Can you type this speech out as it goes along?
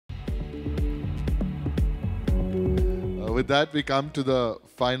With that, we come to the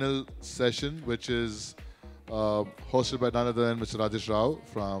final session, which is hosted by none other than Mr. Rajesh Rao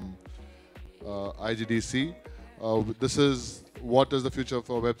from IGDC. This is what does the future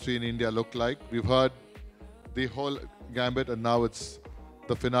for Web3 in India look like? We've heard the whole gambit, and now it's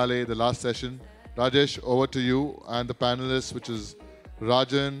the finale, the last session. Rajesh, over to you and the panelists, which is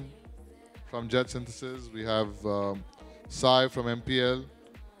Rajan from JetSynthesys. We have Sai from MPL.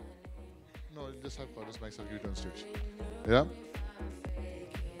 No, just have for this mic so you on stage. Yeah.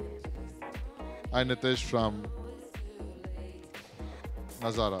 And Nitish from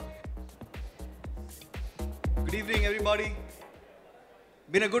Nazara. Good evening, everybody.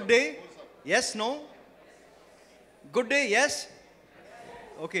 Been a good day? Yes, no? Good day, yes?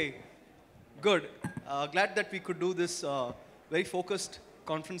 Okay, good. Glad that we could do this very focused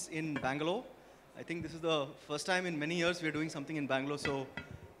conference in Bangalore. I think this is the first time in many years we're doing something in Bangalore, so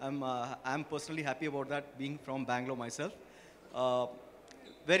I'm personally happy about that, being from Bangalore myself.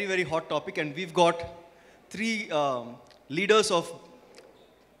 Very, very hot topic, and we've got three leaders of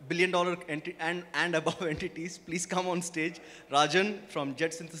billion-dollar and above entities. Please come on stage. Rajan from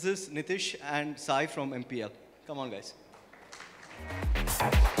JetSynthesys, Nitish, and Sai from MPL. Come on, guys.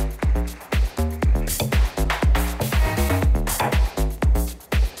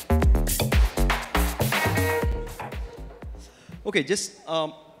 Okay, just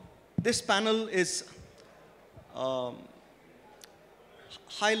this panel is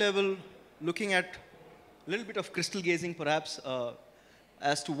high level, looking at a little bit of crystal gazing perhaps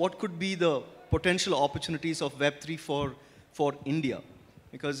as to what could be the potential opportunities of Web3 for India.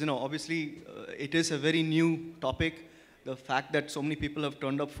 Because, obviously it is a very new topic. The fact that so many people have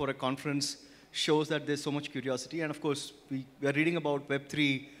turned up for a conference shows that there's so much curiosity. And of course, we are reading about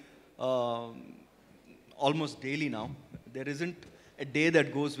Web3 almost daily now. There isn't a day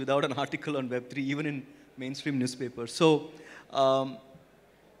that goes without an article on Web3, even in mainstream newspapers. So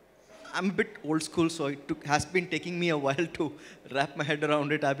I'm a bit old school, so it has been taking me a while to wrap my head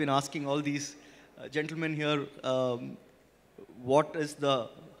around it. I've been asking all these gentlemen here, what is the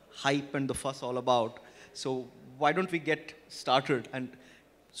hype and the fuss all about? So why don't we get started? And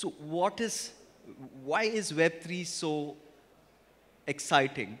so why is Web3 so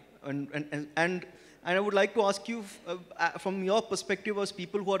exciting? And I would like to ask you, from your perspective as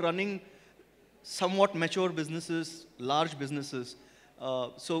people who are running somewhat mature businesses, large businesses,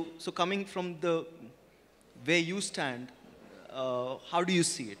 so coming from the where you stand, how do you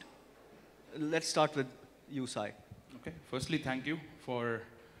see it? Let's start with you, Sai. Okay. Firstly, thank you for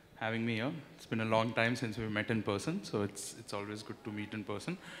having me here. It's been a long time since we've met in person, so it's always good to meet in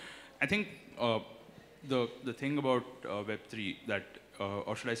person. I think the thing about Web3 that,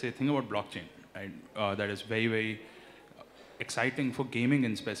 or should I say, thing about blockchain, right, that is very, very exciting for gaming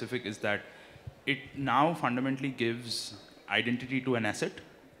in specific is that it now fundamentally gives identity to an asset,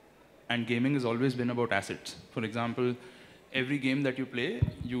 and gaming has always been about assets. For example, every game that you play,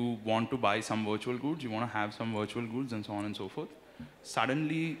 you want to buy some virtual goods, you want to have some virtual goods, and so on and so forth.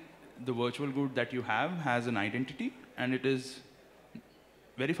 Suddenly, the virtual good that you have has an identity, and it is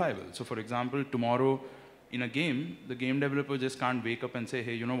verifiable. So for example, tomorrow in a game, the game developer just can't wake up and say,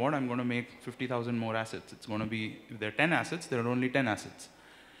 hey, you know what, I'm going to make 50,000 more assets. It's going to be, if there are 10 assets, there are only 10 assets.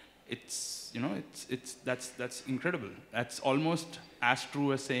 That's incredible. That's almost as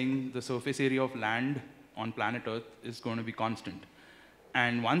true as saying the surface area of land on planet Earth is going to be constant.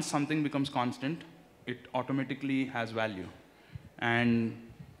 And once something becomes constant, it automatically has value. And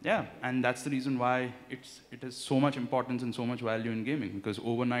yeah, and that's the reason why it has so much importance and so much value in gaming, because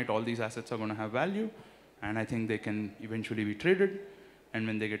overnight all these assets are going to have value, and I think they can eventually be traded. And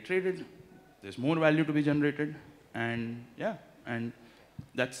when they get traded, there's more value to be generated. And yeah, and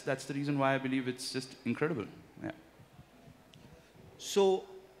that's the reason why I believe it's just incredible. Yeah. So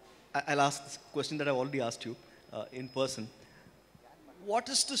I'll ask this question that I've already asked you in person. What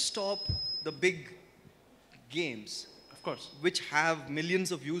is to stop the big games, of course, which have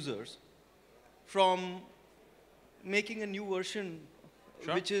millions of users, from making a new version,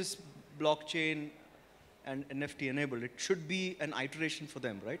 sure, which is blockchain and NFT enabled? It should be an iteration for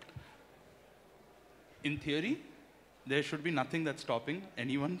them, right? In theory, there should be nothing that's stopping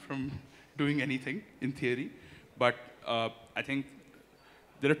anyone from doing anything, in theory. But I think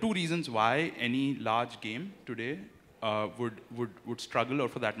there are two reasons why any large game today would struggle, or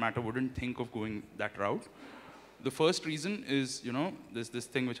for that matter, wouldn't think of going that route. The first reason is, there's this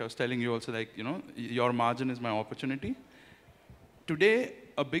thing which I was telling you also, like, your margin is my opportunity. Today,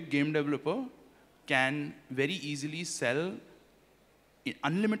 a big game developer can very easily sell an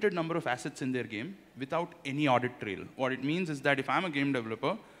unlimited number of assets in their game without any audit trail. What it means is that if I'm a game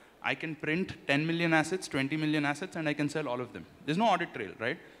developer, I can print 10 million assets, 20 million assets, and I can sell all of them. There's no audit trail,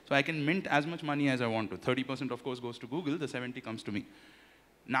 right? So I can mint as much money as I want to. 30% of course goes to Google, the 70 comes to me.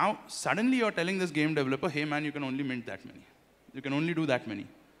 Now, suddenly you're telling this game developer, hey man, you can only mint that many. You can only do that many.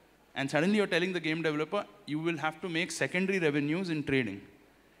 And suddenly you're telling the game developer, you will have to make secondary revenues in trading.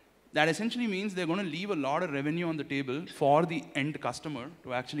 That essentially means they're going to leave a lot of revenue on the table for the end customer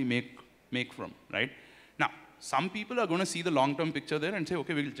to actually make from, right? Now, some people are going to see the long-term picture there and say,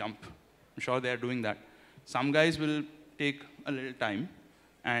 okay, we'll jump. I'm sure they're doing that. Some guys will take a little time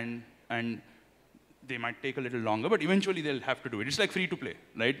and they might take a little longer, but eventually they'll have to do it. It's like free-to-play,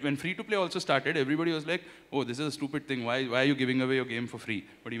 right? When free-to-play also started, everybody was like, oh, this is a stupid thing. Why are you giving away your game for free?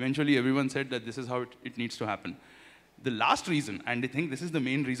 But eventually everyone said that this is how it needs to happen. The last reason, and I think this is the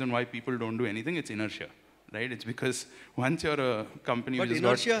main reason why people don't do anything, it's inertia, right? It's because once you're a company but which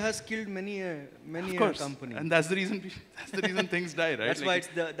inertia has killed many a company. And that's the reason things die, right? That's why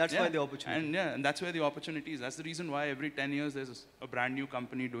why the opportunity. And that's where the opportunity is. That's the reason why every 10 years there's a brand new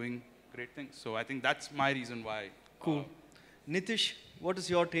company doing great things. So I think that's my reason why. Cool. Nitish, what is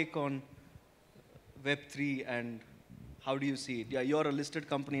your take on Web3 and how do you see it? Yeah, you're a listed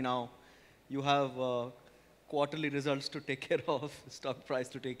company now. You have quarterly results to take care of, stock price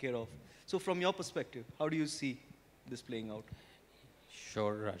to take care of. So from your perspective, how do you see this playing out?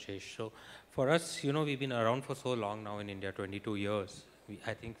 Sure, Rajesh. So for us, we've been around for so long now in India, 22 years.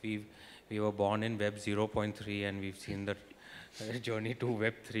 I think we were born in Web 0.3 and we've seen the journey to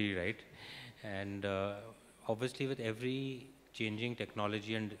Web 3, right? And obviously with every changing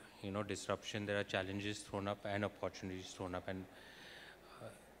technology and disruption, there are challenges thrown up and opportunities thrown up. And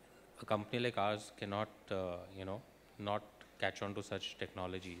a company like ours cannot, not catch on to such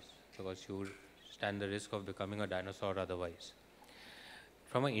technologies because you stand the risk of becoming a dinosaur otherwise.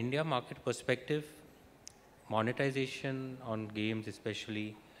 From an India market perspective, monetization on games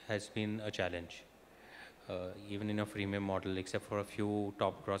especially has been a challenge. Even in a freemium model, except for a few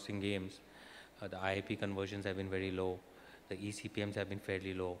top grossing games, the IIP conversions have been very low. The eCPMs have been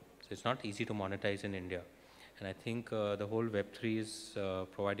fairly low. So it's not easy to monetize in India. And I think the whole Web3 is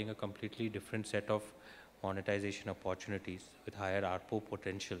providing a completely different set of monetization opportunities with higher ARPU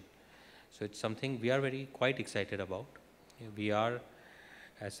potential. So it's something we are quite excited about. We are,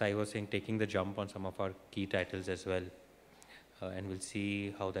 as I was saying, taking the jump on some of our key titles as well. And we'll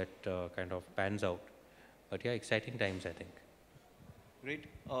see how that kind of pans out. But yeah, exciting times, I think. Great.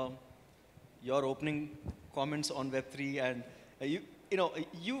 Your opening comments on Web3 and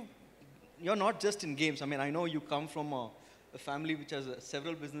you're not just in games. I mean, I know you come from a family which has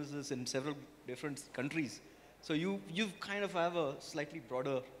several businesses in several different countries. So you've kind of have a slightly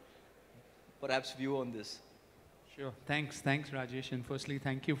broader, perhaps, view on this. Sure. Thanks, Rajesh. And firstly,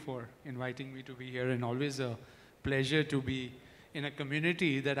 thank you for inviting me to be here. And always a pleasure to be in a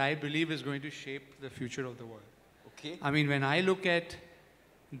community that I believe is going to shape the future of the world. Okay. I mean, when I look at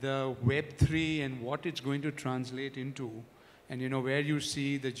the Web3 and what it's going to translate into, and where you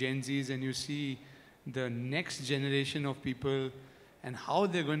see the Gen Zs and you see the next generation of people and how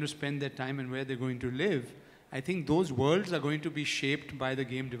they're going to spend their time and where they're going to live, I think those worlds are going to be shaped by the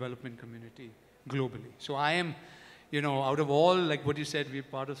game development community globally. So I am, out of all, like what you said, we're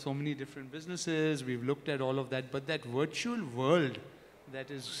part of so many different businesses, we've looked at all of that, but that virtual world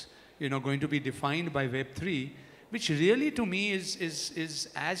that is, going to be defined by Web3, which really to me is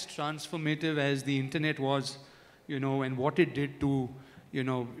as transformative as the internet was, and what it did to,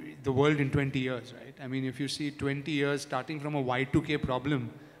 the world in 20 years, right? I mean, if you see 20 years starting from a Y2K problem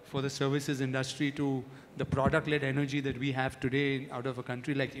for the services industry to the product-led energy that we have today out of a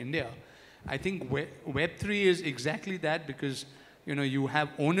country like India, I think Web3 is exactly that because, you have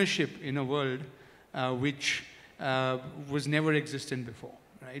ownership in a world which was never existent before,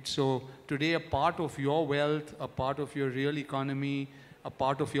 right? So today a part of your wealth, a part of your real economy, a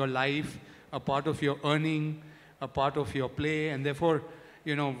part of your life, a part of your earning, a part of your play, and therefore,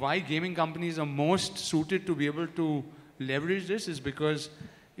 why gaming companies are most suited to be able to leverage this is because,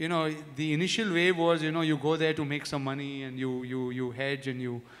 the initial wave was, you go there to make some money and you hedge and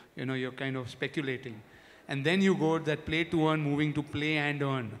you're kind of speculating. And then you go that play to earn, moving to play and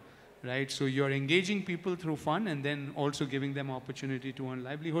earn, right? So you're engaging people through fun and then also giving them opportunity to earn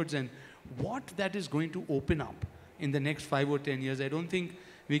livelihoods. And what that is going to open up in the next 5 or 10 years, I don't think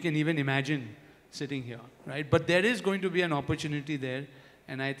we can even imagine sitting here, right? But there is going to be an opportunity there.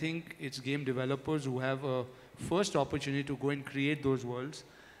 And I think it's game developers who have a first opportunity to go and create those worlds.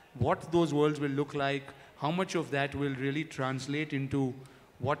 What those worlds will look like, how much of that will really translate into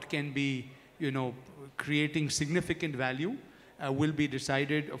what can be, creating significant value will be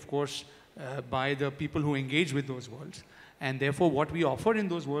decided, of course, by the people who engage with those worlds. And therefore, what we offer in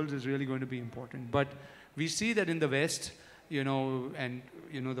those worlds is really going to be important. But we see that in the West, you know, and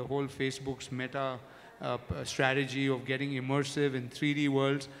you know, the whole Facebook's meta strategy of getting immersive in 3D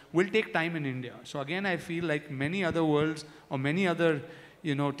worlds will take time in India. So again, I feel like many other worlds or many other,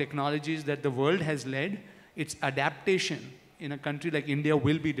 you know, technologies that the world has led, its adaptation in a country like India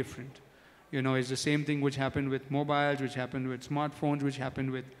will be different. You know, it's the same thing which happened with mobiles, which happened with smartphones, which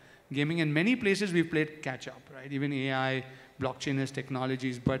happened with gaming. In many places, we've played catch up, right? Even AI, blockchain as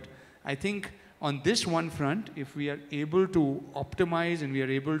technologies. But I think on this one front, if we are able to optimize and we are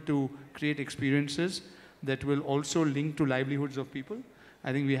able to create experiences that will also link to livelihoods of people,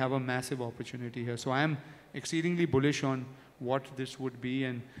 I think we have a massive opportunity here. So I am exceedingly bullish on what this would be.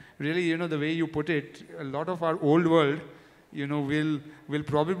 And really, you know, the way you put it, a lot of our old world, you know, will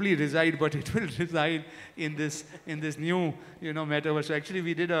probably reside, but it will reside in this new, you know, metaverse. So actually,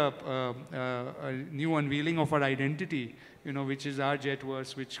 we did a new unveiling of our identity, you know, which is our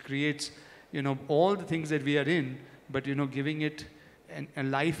Jetverse, which creates, you know, all the things that we are in, but, you know, giving it a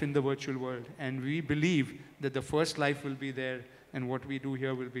life in the virtual world. And we believe that the first life will be there, and what we do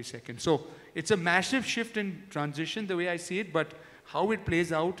here will be second. So it's a massive shift in transition, the way I see it, but how it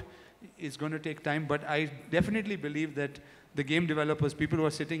plays out is going to take time. But I definitely believe that the game developers, people who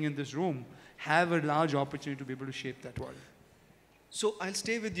are sitting in this room, have a large opportunity to be able to shape that world. So I'll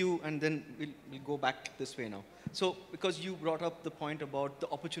stay with you, and then we'll go back this way now. So because you brought up the point about the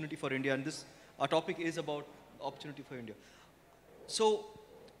opportunity for India, and our topic is about opportunity for India. So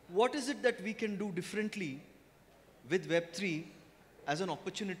what is it that we can do differently with Web3 as an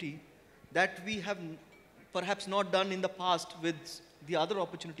opportunity that we have perhaps not done in the past with the other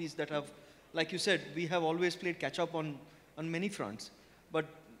opportunities that have, like you said, we have always played catch up on many fronts. But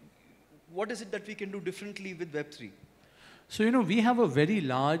what is it that we can do differently with Web3? So, you know, we have a very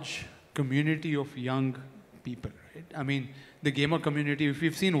large community of young people, right? I mean, the gamer community, if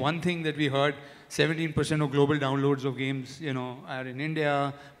we've seen one thing that we heard, 17% of global downloads of games, you know, are in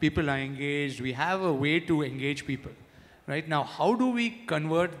India. People are engaged. We have a way to engage people, right? Now, how do we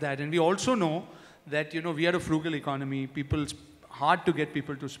convert that? And we also know that, you know, we are a frugal economy. It's hard to get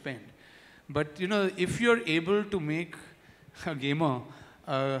people to spend. But, you know, if you're able to make a gamer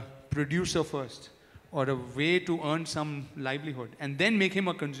a producer first, or a way to earn some livelihood, and then make him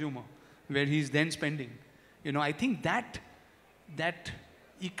a consumer, where he's then spending, you know, I think that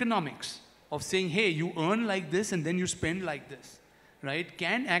economics of saying, hey, you earn like this and then you spend like this, right,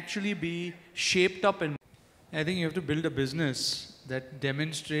 can actually be shaped up. And I think you have to build a business that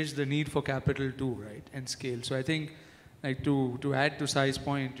demonstrates the need for capital too, right, and scale. So I think, like, to add to Sai's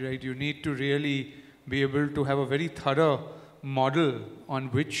point, right, you need to really be able to have a very thorough model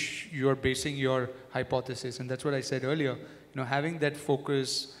on which you're basing your hypothesis. And that's what I said earlier, you know, having that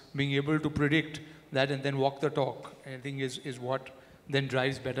focus, being able to predict that and then walk the talk, I think is what then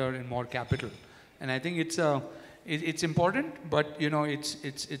drives better and more capital. And I think it's important, but, you know,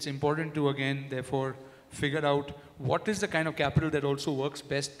 it's important to, again, therefore, figure out what is the kind of capital that also works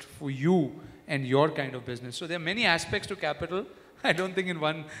best for you and your kind of business. So there are many aspects to capital. I don't think in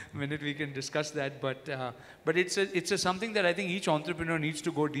 1 minute we can discuss that, but it's something that I think each entrepreneur needs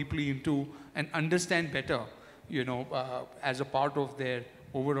to go deeply into and understand better, you know, as a part of their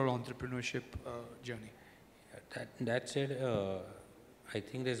overall entrepreneurship journey. That said, I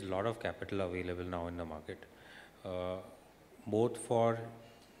think there's a lot of capital available now in the market, both for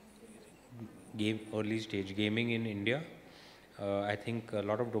early stage gaming in India. I think a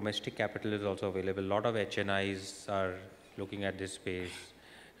lot of domestic capital is also available. A lot of HNIs are looking at this space,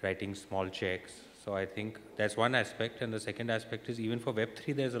 writing small checks. So I think that's one aspect. And the second aspect is, even for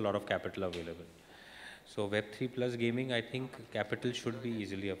Web3, there's a lot of capital available. So Web3 plus gaming, I think capital should be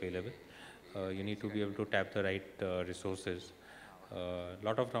easily available. You need to be able to tap the right resources. A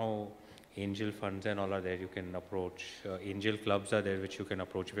lot of now angel funds and all are there you can approach. Angel clubs are there which you can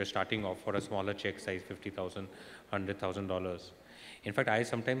approach. If you're starting off for a smaller check size, $50,000, $100,000. In fact, I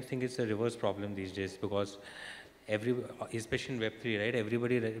sometimes think it's a reverse problem these days, because especially in Web3, right?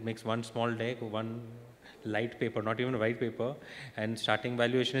 Everybody makes one small deck, one light paper, not even white paper, and starting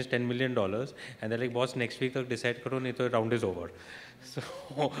valuation is $10 million. And they're like, boss, next week decide karo, nahi to round is over. So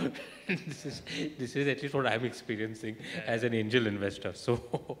this is at least what I'm experiencing as an angel investor.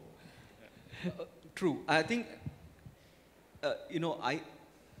 So true. I think, you know,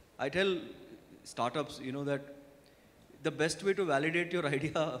 I tell startups, you know, that the best way to validate your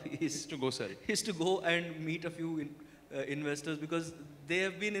idea is to go sell. Is to go and meet a few investors, because they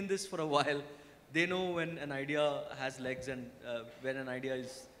have been in this for a while. They know when an idea has legs and when an idea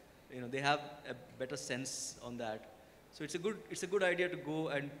is, you know, they have a better sense on that. So it's a good idea to go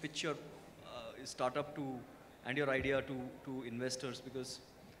and pitch your startup to and your idea to investors, because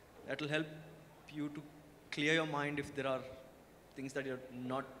that will help you to clear your mind if there are things that you're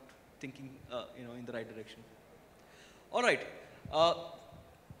not thinking in the right direction. All right.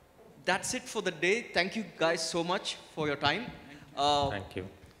 That's it for the day. Thank you guys so much for your time. Thank you.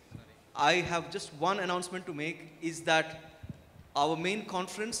 I have just one announcement to make, is that our main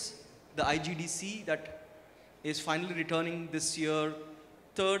conference, the IGDC, that is finally returning this year,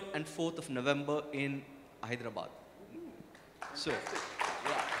 3rd and 4th of November in Hyderabad. So,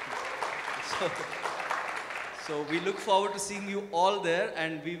 yeah. So we look forward to seeing you all there,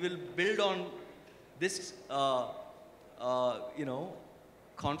 and we will build on this,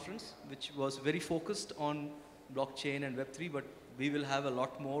 conference, which was very focused on blockchain and Web3, but we will have a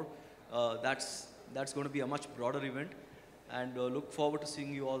lot more. That's going to be a much broader event, and look forward to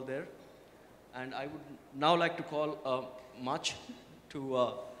seeing you all there. And I would now like to call Mach to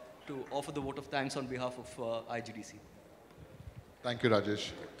offer the vote of thanks on behalf of IGDC. Thank you,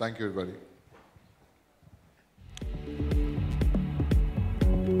 Rajesh. Thank you, everybody.